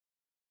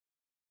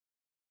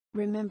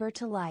Remember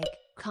to like,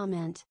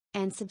 comment,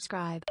 and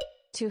subscribe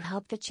to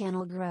help the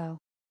channel grow.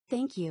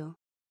 Thank you.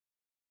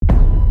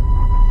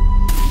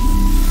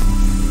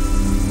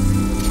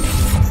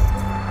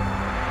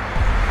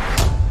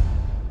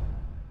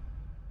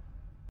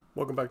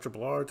 Welcome back to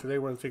Triple R. Today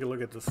we're going to take a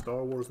look at the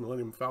Star Wars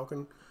Millennium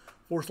Falcon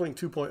Force Link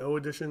 2.0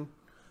 edition.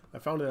 I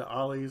found it at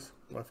Ollie's.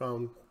 I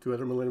found two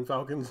other Millennium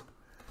Falcons,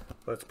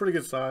 but it's a pretty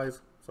good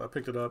size, so I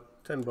picked it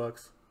up.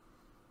 $10.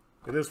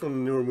 It is from the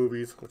newer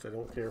movies, which I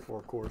don't care for,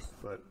 of course,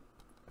 but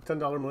a $10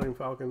 Millennium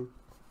Falcon.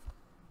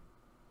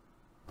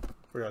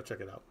 We're going to check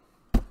it out.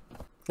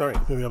 Alright,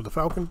 here we have the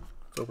Falcon.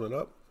 Let's open it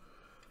up.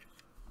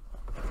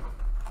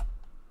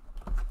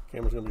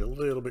 Camera's going to be a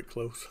little bit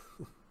close.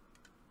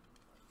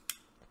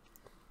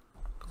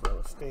 Where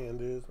the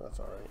stand is, that's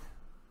alright.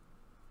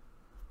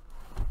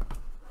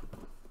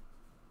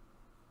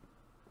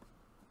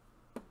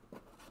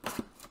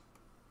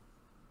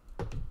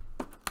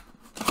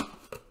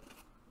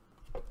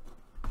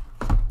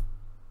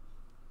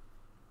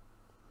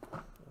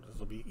 This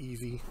will be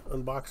easy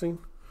unboxing.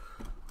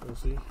 We'll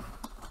see.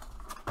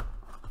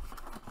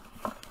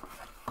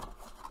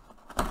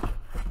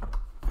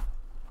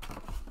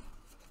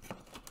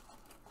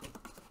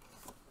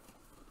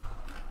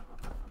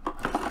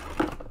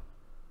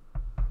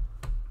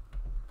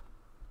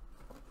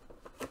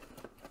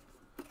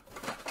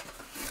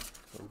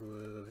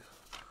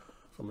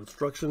 Some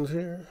instructions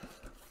here.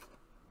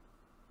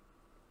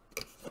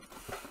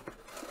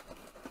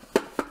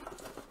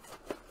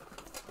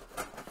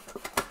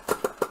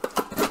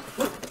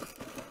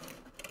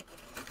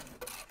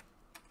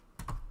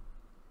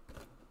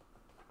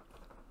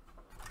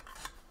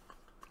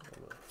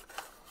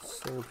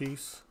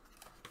 Centerpiece.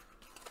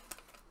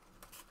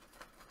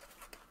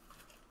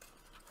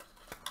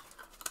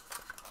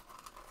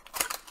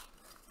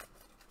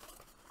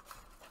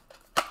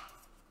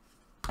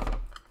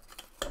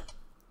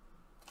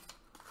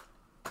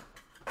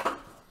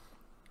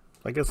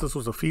 I guess this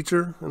was a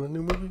feature in the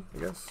new movie, I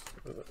guess.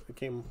 It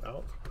came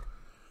out.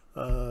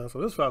 So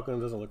this Falcon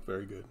doesn't look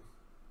very good.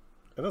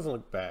 It doesn't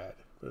look bad,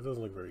 but it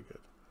doesn't look very good.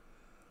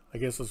 I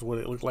guess this is what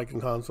it looked like in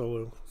Han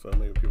Solo, so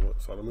maybe people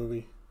saw the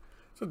movie.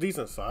 It's a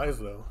decent size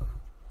though,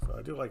 so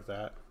I do like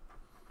that.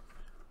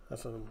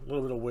 That's a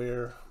little bit of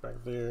wear back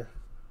there.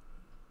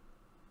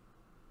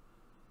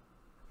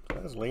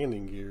 It has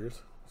landing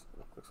gears.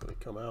 Looks like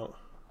they come out.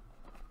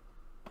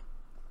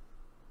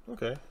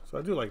 Okay, so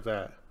I do like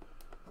that.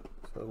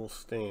 So it will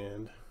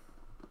stand.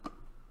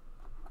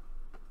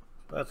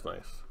 That's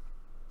nice.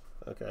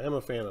 Okay, I am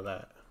a fan of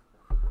that.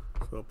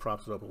 So it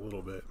props it up a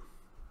little bit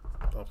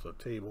off the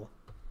table.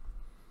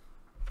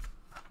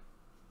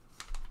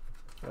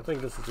 I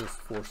think this is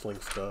just Force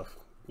Link stuff.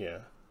 Yeah.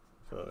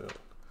 So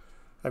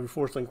have your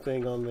Force Link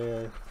thing on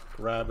there.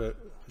 Grab it.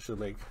 It should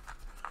make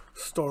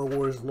Star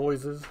Wars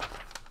noises.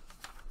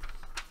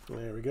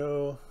 There we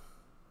go.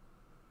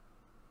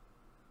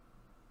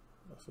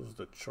 This is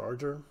the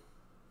charger.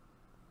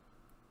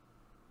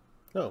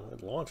 Oh,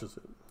 it launches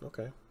it.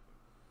 Okay.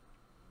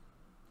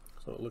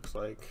 So it looks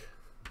like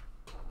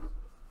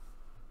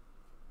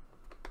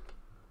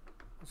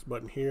this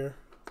button here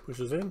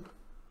pushes in,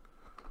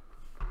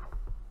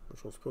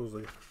 which will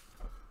supposedly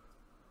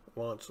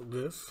launch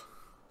this.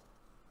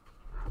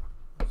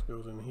 This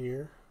goes in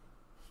here.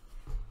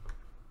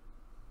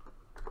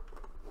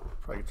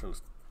 Probably turn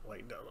this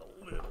light down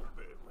a little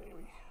bit,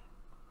 maybe.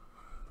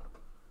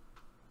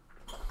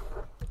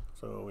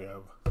 So we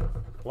have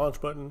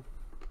launch button.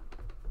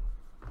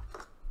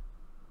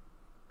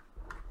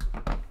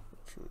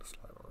 Turn this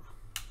light on.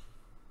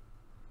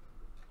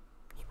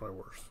 It's probably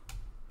worse.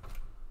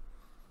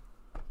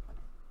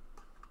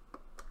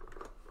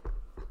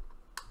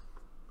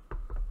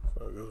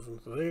 So it goes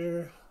into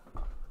there.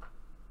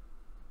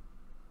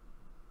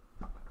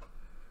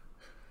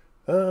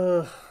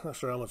 Not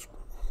sure how much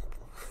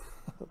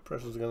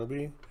pressure is going to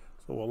be,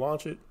 so we'll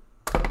launch it.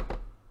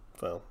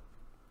 So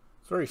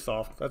it's very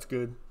soft. That's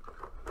good.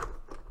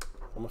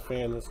 I'm a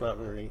fan. It's not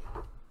very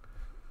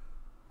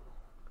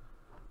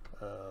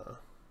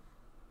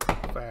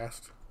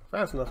fast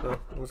enough though.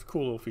 It's a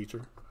cool little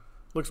feature.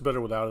 Looks better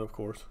without it, of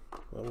course.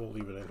 Well, we'll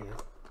leave it in here.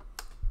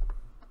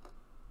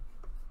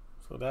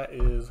 So that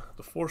is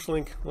the Force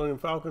Link Millennium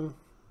Falcon.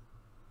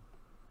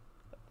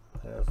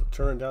 It has a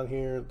turn down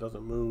here. It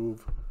doesn't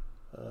move.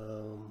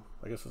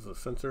 I guess it's a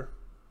sensor.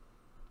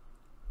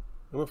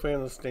 I'm a fan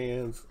of the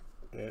stands.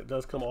 It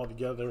does come all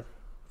together,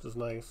 which is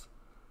nice.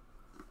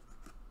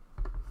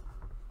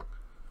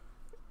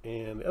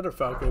 And the other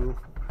Falcon,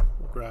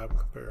 we'll grab,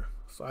 compare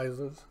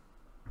sizes.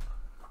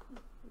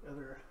 The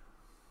other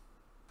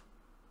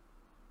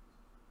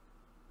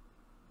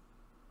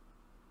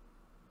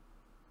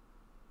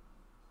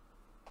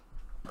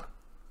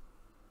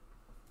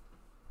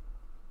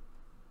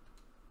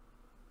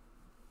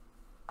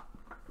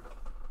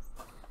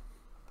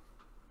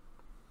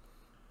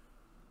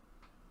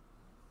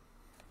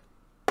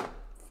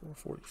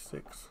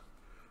 $446,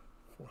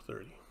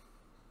 $430.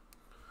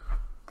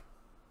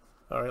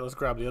 All right, let's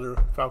grab the other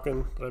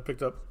Falcon that I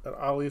picked up at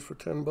Ollie's for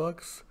 $10.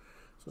 So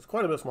it's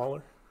quite a bit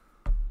smaller.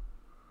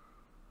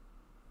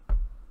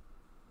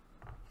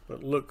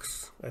 it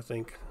looks, I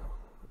think,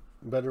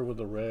 better with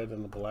the red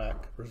and the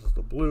black versus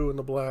the blue and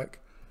the black.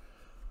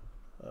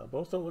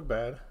 Both don't look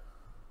bad.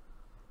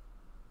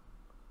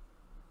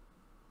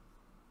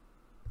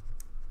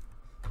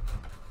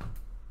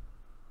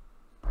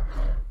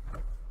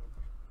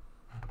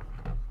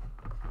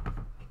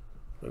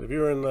 But if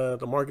you're in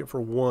the market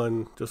for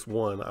one, just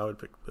one, I would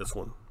pick this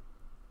one.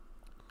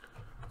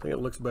 I think it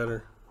looks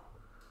better.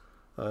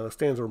 The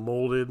stands are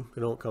molded, they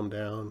don't come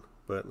down,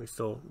 but they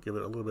still give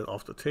it a little bit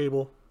off the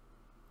table.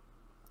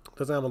 It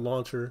doesn't have a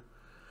launcher.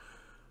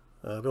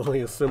 The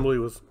only assembly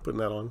was putting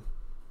that on.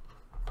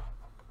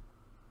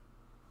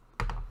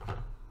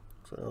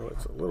 So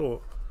it's a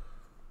little,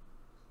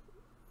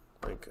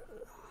 like,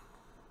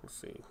 let's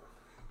see.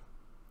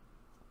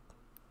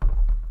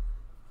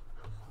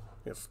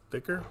 It's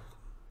thicker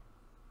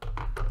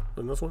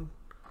than this one,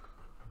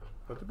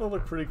 but they both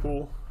look pretty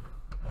cool.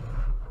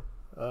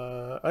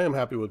 I am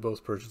happy with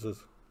both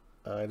purchases.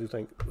 I do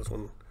think this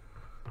one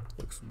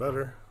looks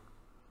better,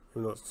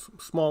 even though it's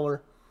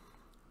smaller.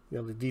 You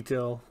have the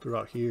detail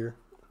throughout here,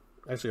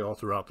 actually all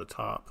throughout the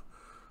top.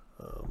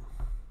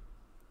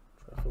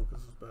 Try to focus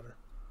is better.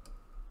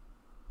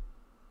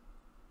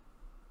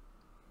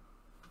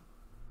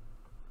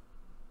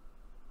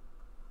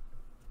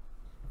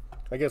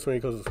 I guess maybe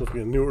because it's supposed to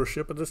be a newer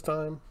ship at this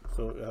time,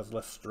 so it has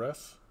less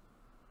stress.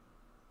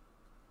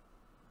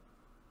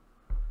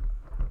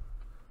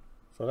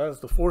 So that is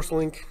the Force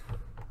Link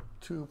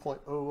 2.0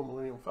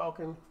 Millennium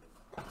Falcon.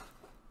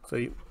 So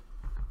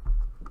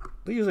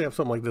they usually have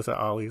something like this at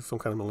Ollie's, some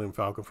kind of Millennium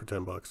Falcon for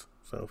 10 bucks.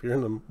 So if you're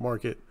in the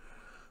market,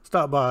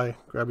 stop by,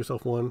 grab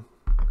yourself one.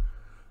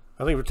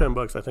 I think for 10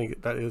 bucks, I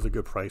think that is a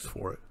good price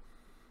for it.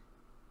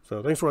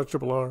 So thanks for watching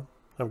Triple R.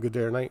 Have a good day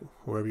or night,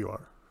 wherever you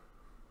are.